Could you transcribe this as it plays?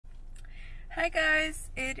Hi guys,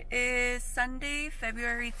 it is Sunday,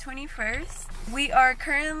 February 21st. We are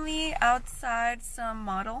currently outside some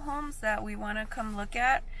model homes that we want to come look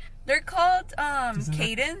at. They're called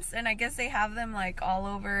Cadence, and I guess they have them like all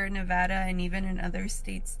over Nevada and even in other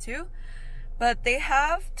states too. But they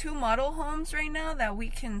have two model homes right now that we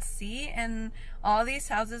can see, and all these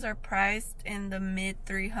houses are priced in the mid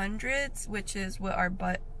 300s, which is what our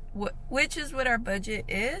budget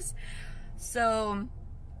is. So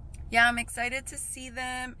yeah, I'm excited to see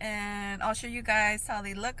them, and I'll show you guys how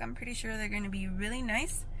they look. I'm pretty sure they're going to be really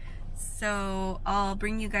nice, so I'll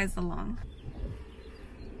bring you guys along.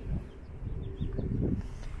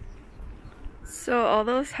 So all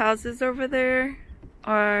those houses over there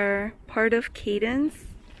are part of Cadence,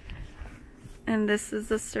 and this is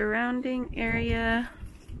the surrounding area.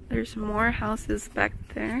 There's more houses back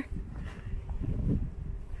there.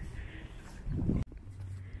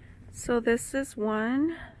 So this is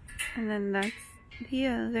one, and then that's the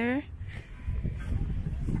other.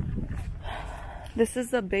 This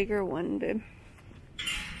is the bigger one, babe.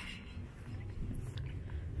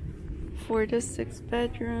 4 to 6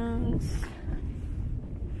 bedrooms.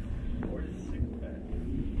 4 to 6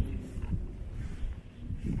 bedrooms.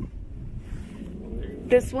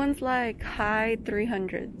 This one's like high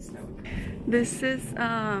 300s. This is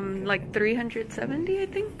like 370, I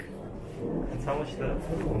think. That's how much the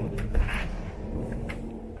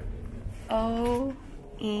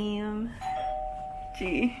OMG.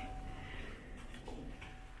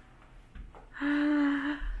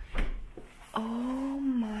 Oh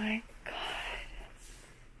my god.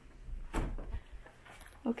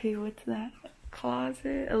 Okay, what's that? A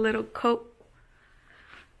closet, a little coat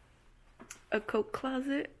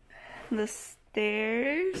closet, the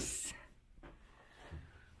stairs,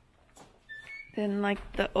 then like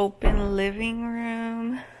the open living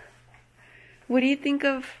room. What do you think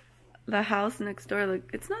of the house next door? Like,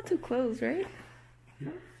 it's not too close, right?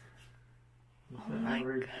 No. Oh my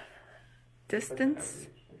god. Distance?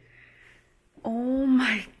 Oh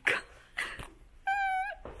my god.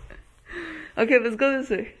 Okay, let's go this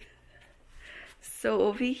way. So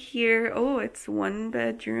over here, oh, it's 1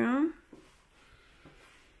 bedroom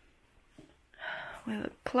with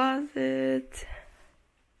a closet.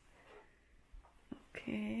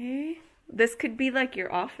 Okay. This could be like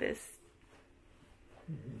your office.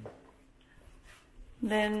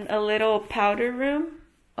 Then a little powder room.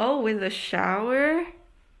 Oh, with a shower.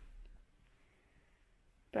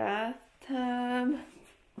 Bathtub.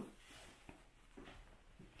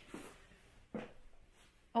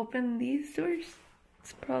 Open these doors.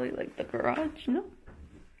 It's probably like the garage, no?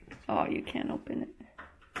 Oh, you can't open it.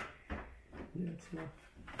 Yeah, it's not.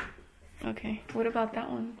 Okay, what about that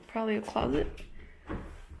one? Probably a closet.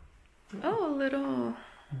 Oh, a little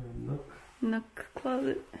nook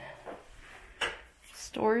closet.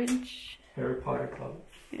 Storage. Harry Potter closet.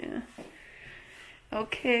 Yeah.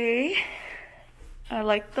 Okay. I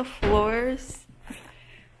like the floors.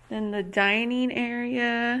 Then the dining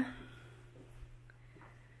area.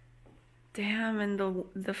 Damn, and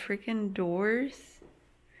the freaking doors.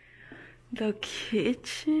 The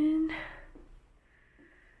kitchen.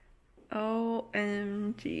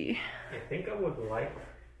 OMG. I think I would like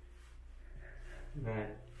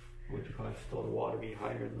that, what you call it, still the water be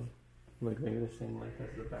higher though. Like maybe the same like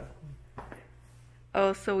as the bathroom.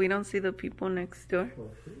 Oh, so we don't see the people next door.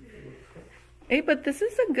 Hey, but this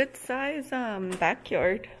is a good size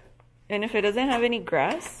backyard. And if it doesn't have any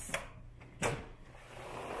grass.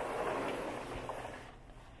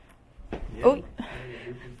 Yeah. Oh.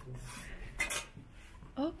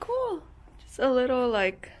 Oh, cool. Just a little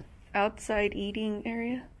like outside eating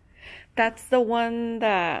area. That's the one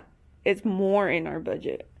that is more in our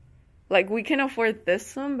budget. Like, we can afford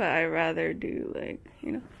this one, but I'd rather do like,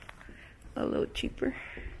 you know, a little cheaper.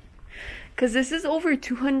 Cause this is over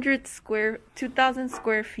 2,000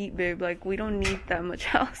 square feet, babe. Like, we don't need that much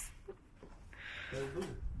house.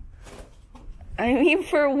 I mean,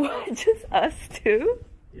 for what? Just us two?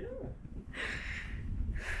 Yeah.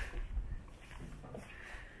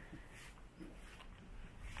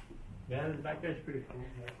 Yeah, the back there's pretty cool.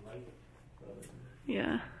 I like it.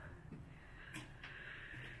 Yeah.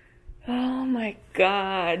 Oh my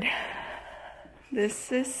god.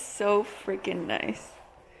 This is so freaking nice.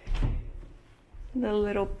 The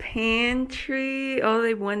little pantry. Oh,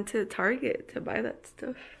 they went to Target to buy that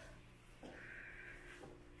stuff.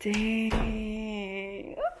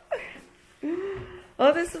 Dang.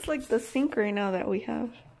 Oh, this is like the sink right now that we have.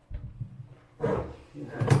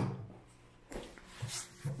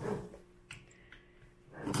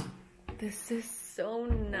 This is so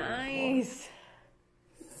nice.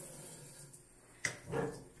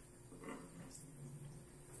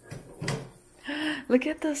 Look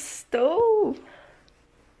at the stove.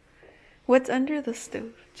 What's under the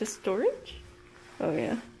stove? Just storage? Oh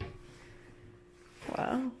yeah.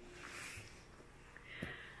 Wow.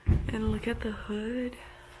 And look at the hood.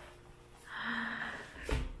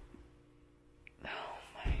 Oh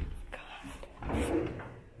my god.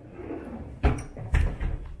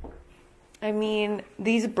 I mean,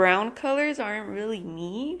 these brown colors aren't really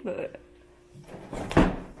me, but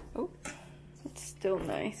oh, it's still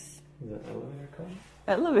nice. Is that elevator coming?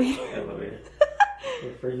 Elevator. Elevator.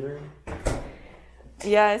 Refrigerator.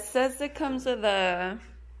 Yeah, it says it comes with an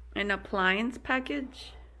appliance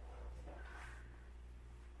package.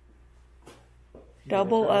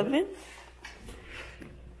 Double oven.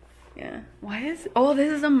 Yeah. Why is... Oh,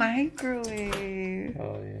 this is a microwave.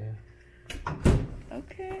 Oh, yeah.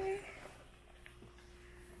 Okay.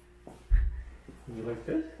 You like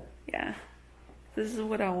this? Yeah. This is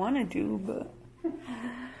what I want to do, but...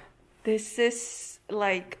 This is,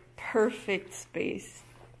 like, perfect space.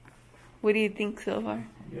 What do you think so far?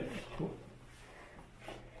 Yeah, cool.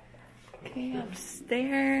 Okay,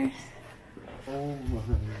 upstairs.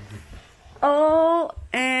 Oh,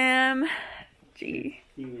 OMG.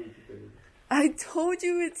 I told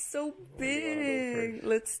you it's so big.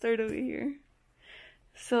 Let's start over here.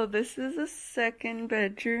 So this is a second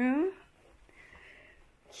bedroom.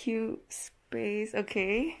 Cute space.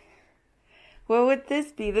 Okay. What would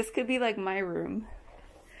this be? This could be like my room.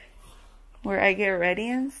 Where I get ready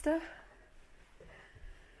and stuff.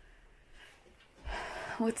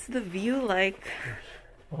 What's the view like?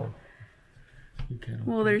 Oh. You can.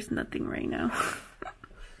 Well, there's nothing right now.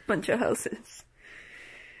 Bunch of houses.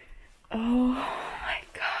 Oh my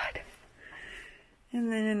god.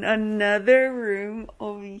 And then another room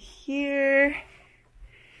over here.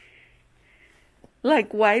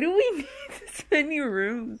 Like, why do we need this many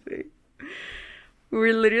rooms, babe?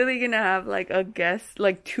 We're literally gonna have like a guest,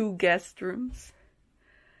 like 2 guest rooms.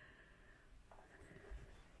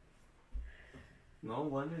 No,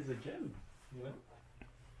 one is a gym. What?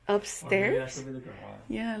 Upstairs?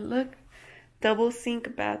 Yeah, look. Double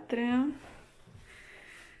sink bathroom.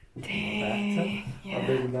 Dang. Yeah. How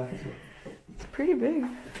big is that? It's pretty big.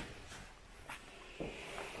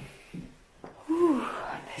 Whew,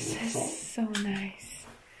 this is so nice.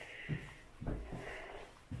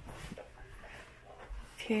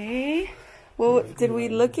 Okay. Well, did we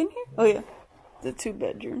look in here? Oh yeah. The 2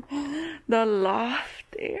 bedroom. The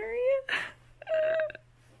loft area.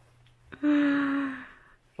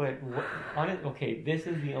 But what, on it, okay, this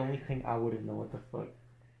is the only thing I wouldn't know what the fuck.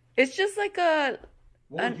 It's just like a...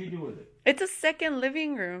 What would you do with it? It's a second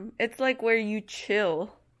living room. It's like where you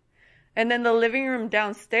chill. And then the living room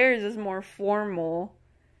downstairs is more formal.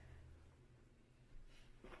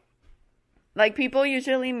 Like, people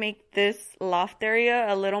usually make this loft area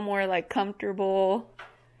a little more, like, comfortable.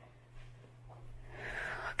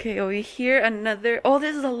 Okay, over here, another... Oh,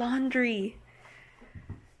 this is a laundry.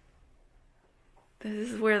 This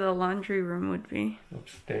is where the laundry room would be.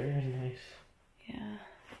 Upstairs, nice. Yeah.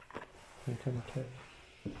 Okay.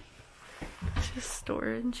 Just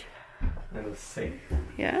storage. And a safe.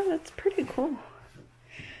 Yeah, that's pretty cool.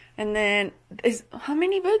 And then, how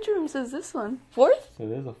many bedrooms is this one? 4th? So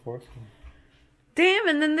there's a 4th one. Damn,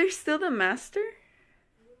 and then there's still the master?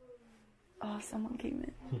 Oh, someone came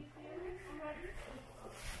in.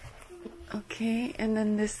 Okay, and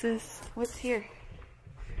then this is... What's here?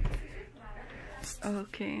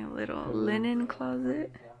 Okay, a little linen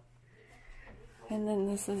closet. And then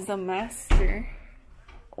this is the master.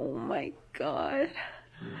 Oh my god.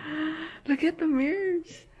 Look at the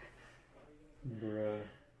mirrors. Bruh.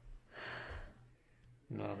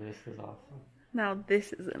 No, this is awesome. Now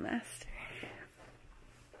this is a master.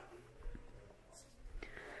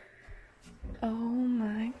 Oh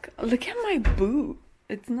my god. Look at my boot.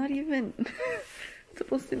 It's not even it's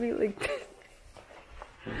supposed to be like this.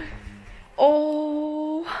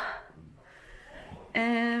 Oh.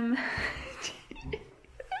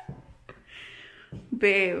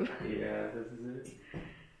 Babe. Yeah, this is it.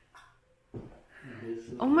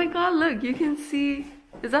 Oh my god, look, you can see.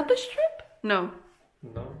 Is that the strip? No.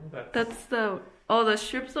 No, that's the... Oh, the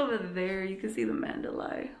strip's over there. You can see the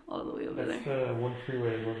Mandalay all the way over there. That's the one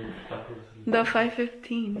freeway. The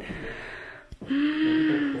 515.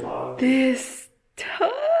 This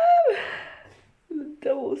tub. The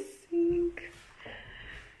double sink.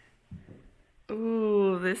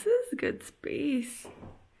 Ooh, this is good space.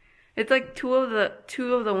 It's like two of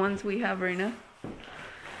the ones we have right now.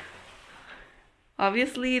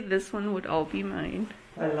 Obviously, this one would all be mine.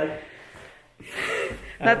 I like.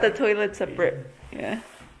 Not the toilet separate. Yeah.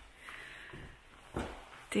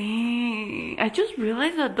 Dang. Dang. I just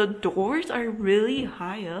realized that the doors are really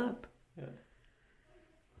high up. Yeah.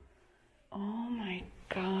 Oh my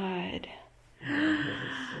god. Yeah, this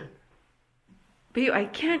is sick. Babe, I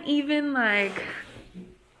can't even like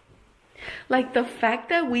the fact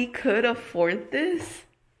that we could afford this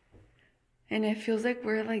and it feels like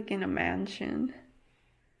we're like in a mansion.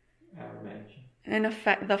 Our mansion. And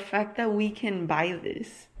the fact that we can buy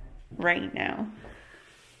this right now.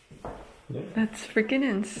 Yeah. That's freaking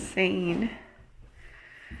insane.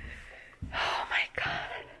 Oh my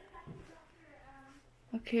god.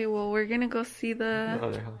 Okay, well, we're gonna go see The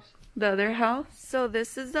other house. the other house. So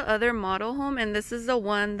this is the other model home, and this is the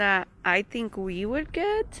one that I think we would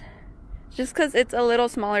get. Just because it's a little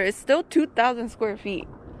smaller. It's still 2,000 square feet.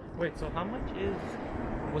 Wait, so how much is...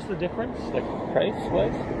 What's the difference? Like,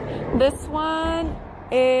 price-wise? This one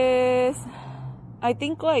is, I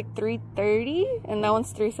think, like $330, and that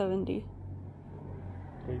one's $370.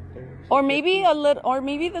 Or maybe a little, or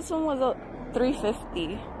maybe this one was a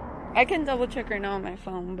 $350. I can double check right now on my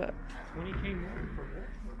phone, but 20K more for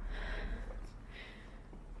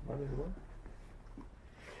what? What is what?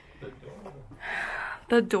 The door.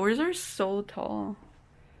 the doors are so tall.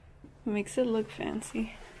 It makes it look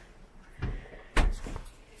fancy.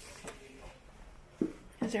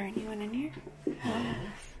 Is there anyone in here?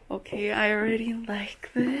 Okay, I already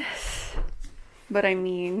like this. But I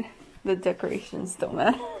mean, the decorations don't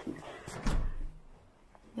matter.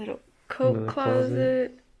 Little coat Another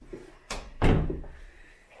closet.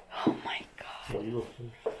 Oh my god. Well, you go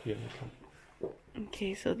first. Yeah,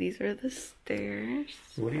 Okay, so these are the stairs.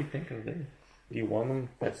 what do you think of this? Do you want them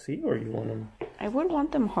at sea or you want them... I would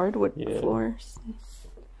want them hardwood Yeah. floors.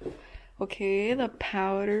 Okay, the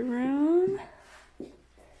powder room.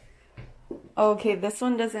 Okay, this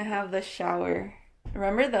one doesn't have the shower.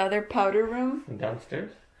 Remember the other powder room? And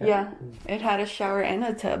downstairs? Yeah, it had a shower and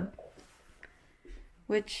a tub.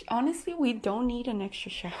 Which, honestly, we don't need an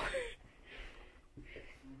extra shower.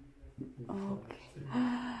 Okay.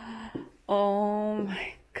 Oh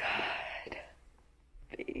my god.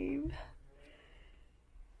 Babe.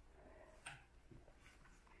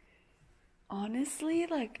 Honestly,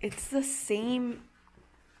 like, it's the same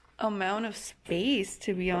amount of space,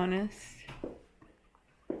 to be honest.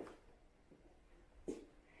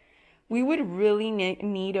 We would really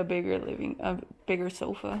need a bigger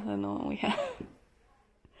sofa than the one we have.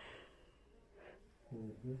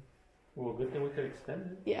 Mm-hmm. Well, good thing we could extend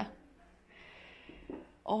it. Yeah.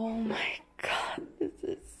 Oh my god, this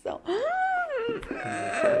is so...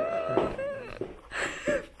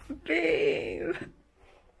 Babe.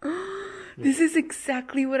 This is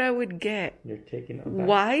exactly what I would get. You're taking it back.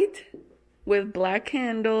 White with black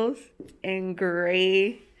handles and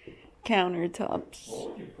gray countertops. What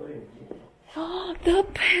would you put in? Oh, the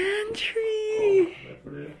pantry! That's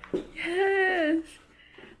what it is. Yes!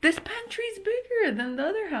 This pantry's bigger than the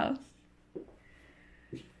other house.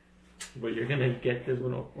 But you're gonna get this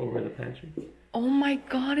one over the pantry. Oh my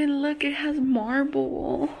god, and look, it has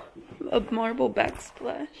marble. A marble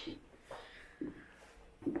backsplash.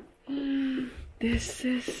 This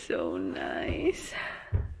is so nice.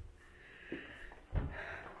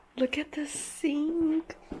 Look at the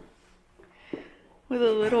sink. With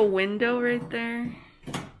a little window right there.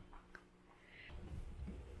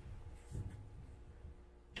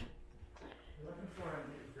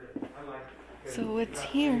 So what's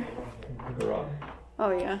here? Garage.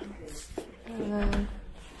 Oh yeah.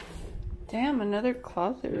 Damn, another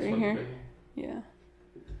closet This right one's here. big. Yeah.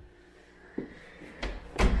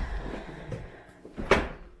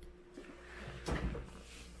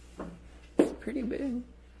 It's pretty big.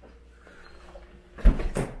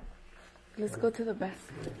 Let's go to the back.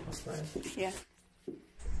 Yeah.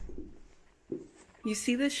 You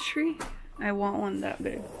see this tree? I want one that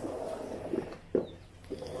big.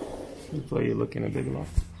 That's why you're looking at big lot.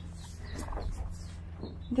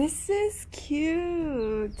 This is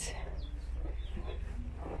cute.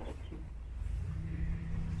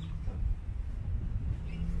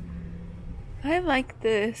 I like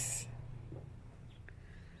this.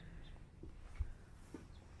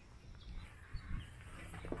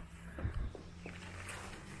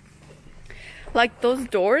 Like, those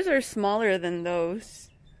doors are smaller than those.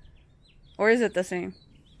 Or is it the same?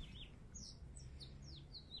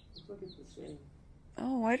 Looks like it's the same.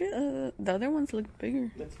 Oh, why do the other ones look bigger?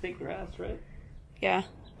 That's fake grass, right? Yeah.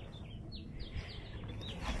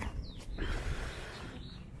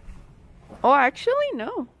 Oh, actually,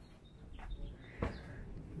 no.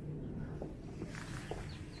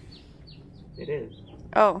 It is.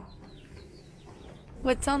 Oh.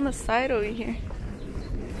 What's on the side over here?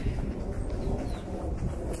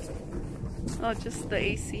 Oh, just the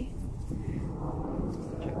AC.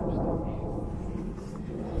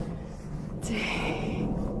 Dang.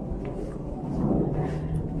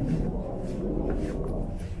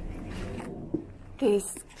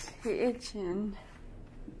 This kitchen.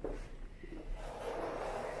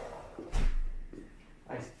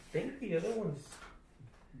 I think the other one's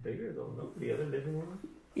bigger though, no? The other living room?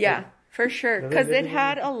 Yeah, for sure. Because it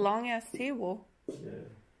had a long ass table.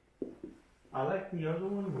 Yeah. I like the other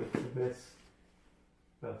one with the best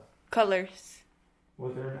stuff. Colors.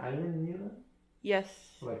 Was there an island in the other? Yes.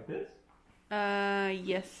 Like this?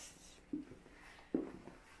 Yes.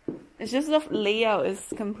 It's just the layout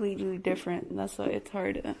is completely different. That's why it's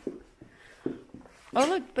hard to... Oh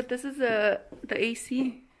look, but this is the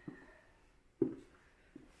AC.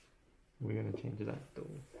 We're gonna change that though.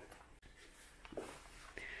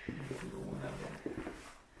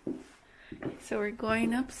 So we're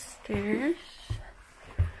going upstairs.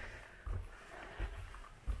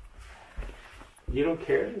 You don't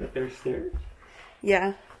care that there's stairs?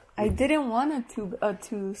 Yeah, I didn't want a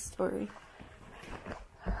two-story.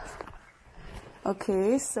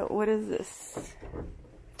 Okay, so what is this?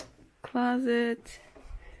 Closet.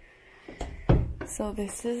 So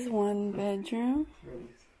this is one bedroom.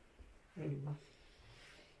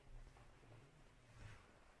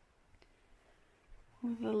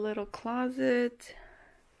 With a little closet.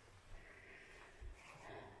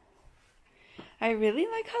 I really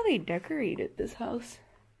like how they decorated this house.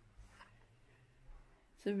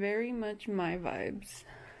 It's very much my vibes.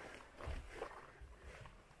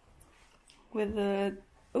 With a...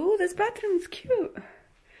 Ooh, this bathroom's cute.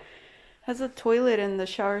 Has a toilet and the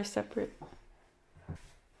shower separate.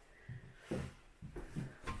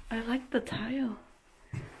 I like the tile.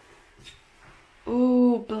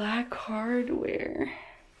 Ooh, black hardware.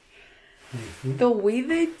 Mm-hmm. The way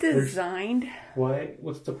they designed... Why?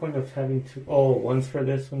 What's the point of having two? Oh, one's for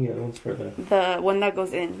this one, the other one's for the... The one that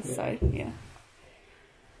goes inside, yeah.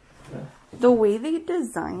 The way they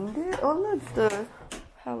designed it... Oh, look,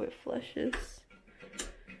 how it flushes.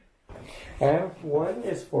 I have one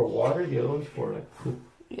is for water, the other one's for like poop.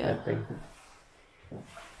 Yeah.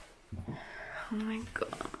 Oh my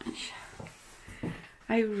gosh.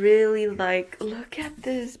 I really like... Look at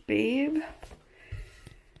this, babe.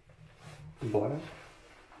 Water?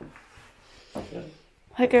 Okay.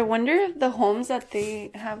 Like, I wonder if the homes that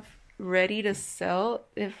they have ready to sell,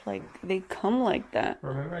 if like they come like that.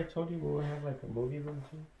 Remember I told you we would have like a movie room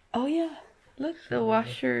too? Oh yeah. Look, the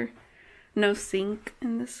washer. No sink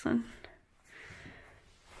in this one.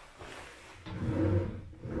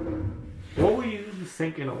 What would you use the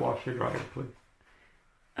sink in a washer dryer with?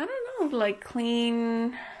 I don't know, like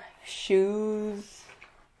clean shoes.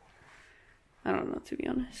 I don't know, to be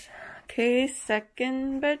honest. Okay,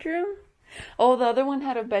 second bedroom. Oh, the other one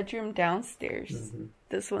had a bedroom downstairs. Mm-hmm.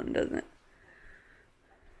 This one doesn't.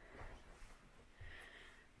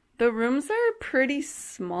 The rooms are pretty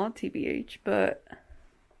small, TBH, but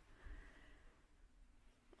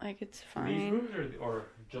like it's fine. These rooms or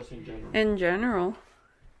just in general? In general.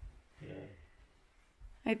 Yeah.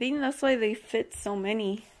 I think that's why they fit so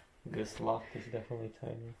many. This loft is definitely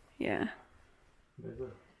tiny. Yeah.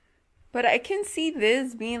 But I can see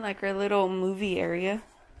this being like our little movie area.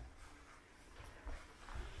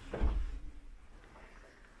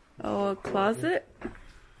 Oh, a closet?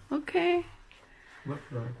 Okay. Look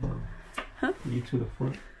right. Huh? You to the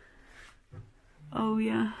front. Oh,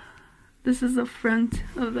 yeah. This is the front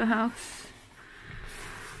of the house.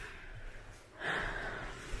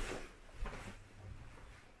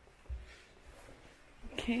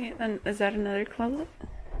 Okay, and is that another closet?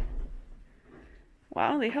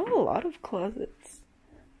 Wow, they have a lot of closets.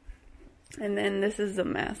 And then this is the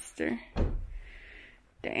master.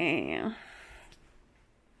 Damn.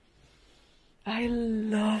 I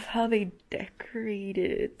love how they decorate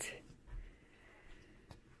it.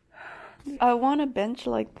 I want a bench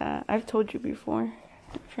like that. I've told you before.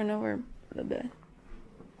 In front of the bed.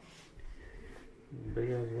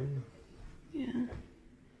 Big ass window. Yeah.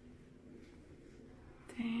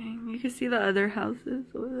 Dang, you can see the other houses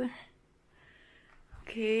over there.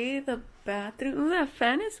 Okay, the bathroom. Ooh, that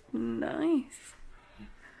fan is nice.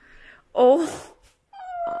 Oh.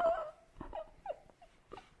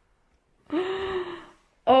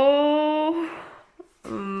 Oh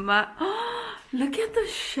my. Look at the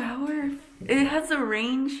shower. It has a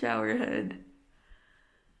rain shower head.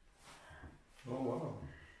 Oh wow.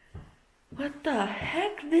 What the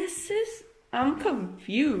heck? This is... I'm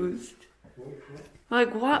confused.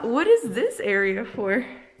 Like, what is this area for?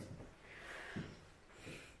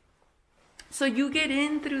 So you get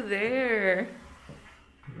in through there.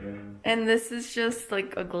 Yeah. And this is just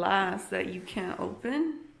like a glass that you can't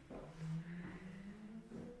open.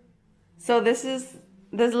 So this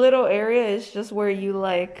little area is just where you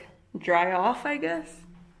like dry off, I guess.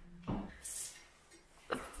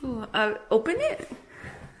 Ooh, open it.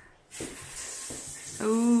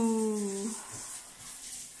 Ooh.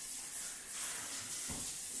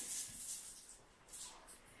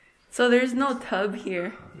 So there's no tub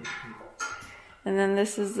here. And then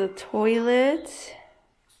this is the toilet.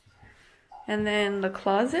 And then the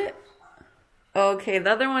closet. Okay,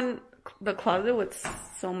 the other one, the closet was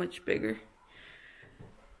so much bigger.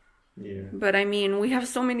 Yeah. But I mean, we have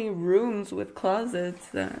so many rooms with closets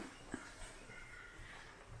that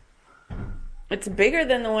it's bigger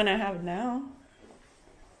than the one I have now.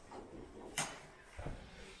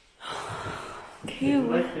 Okay,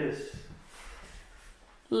 like this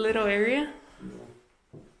little area.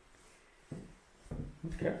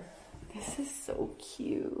 Okay. This is so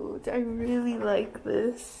cute. I really like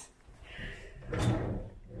this.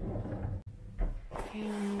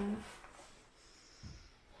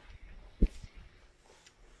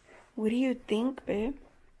 What do you think, babe?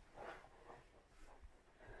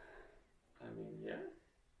 I mean, yeah.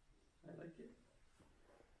 I like it.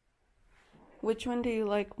 Which one do you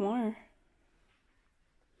like more?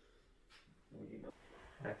 Well, you know,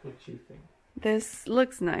 that's what you think. This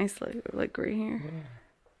looks nice, like right here. Yeah.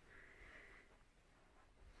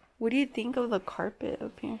 What do you think of the carpet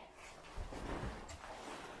up here?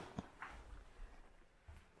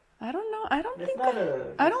 I don't know.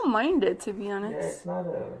 I don't mind it, to be honest. Yeah, it's not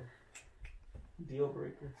a deal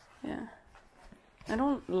breaker. Yeah. I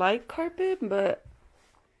don't like carpet, but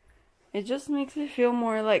it just makes it feel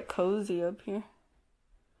more like cozy up here.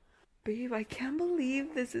 Babe, I can't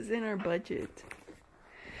believe this is in our budget.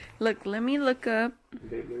 Look, let me look up.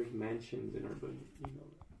 Babe, there's mansions in our budget, you know.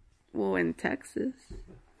 Well, in Texas.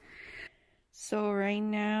 So right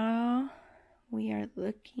now, we are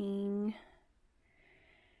looking.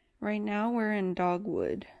 Right now, we're in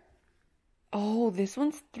Dogwood. Oh, this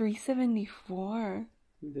one's $374.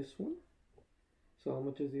 This one? So how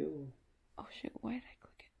much is the other one? Oh shit, why did I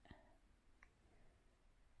click it?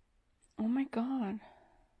 Oh my god.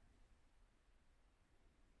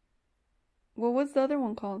 What was the other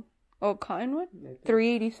one called? Oh, Cottonwood?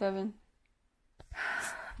 $387.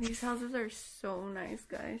 These houses are so nice,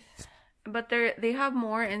 guys. But they have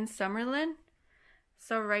more in Summerlin.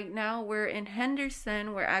 So right now we're in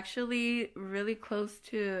Henderson. We're actually really close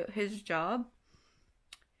to his job.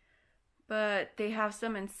 But they have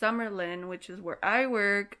some in Summerlin, which is where I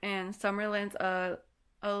work, and Summerlin's a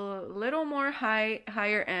little more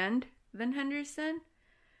higher end than Henderson.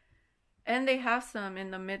 And they have some in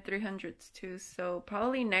the mid 300s too. So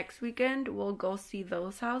probably next weekend we'll go see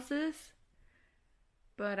those houses.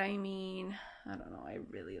 But I mean, I don't know, I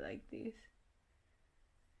really like these.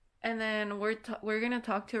 And then we're gonna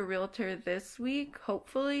talk to a realtor this week,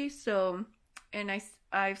 hopefully. So, and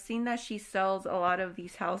I've seen that she sells a lot of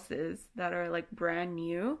these houses that are like brand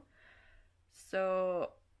new.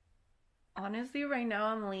 So, honestly, right now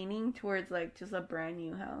I'm leaning towards like just a brand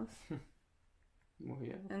new house. Well,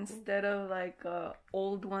 yeah. Instead of like a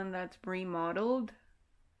old one that's remodeled.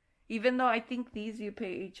 Even though I think these you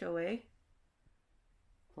pay HOA.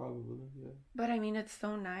 Probably, yeah. But I mean, it's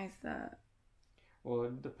so nice that. Well,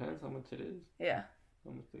 it depends how much it is. Yeah.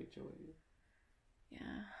 How much the HOA is.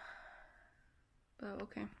 Yeah. But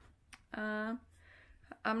okay.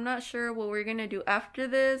 I'm not sure what we're gonna do after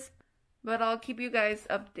this, but I'll keep you guys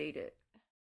updated.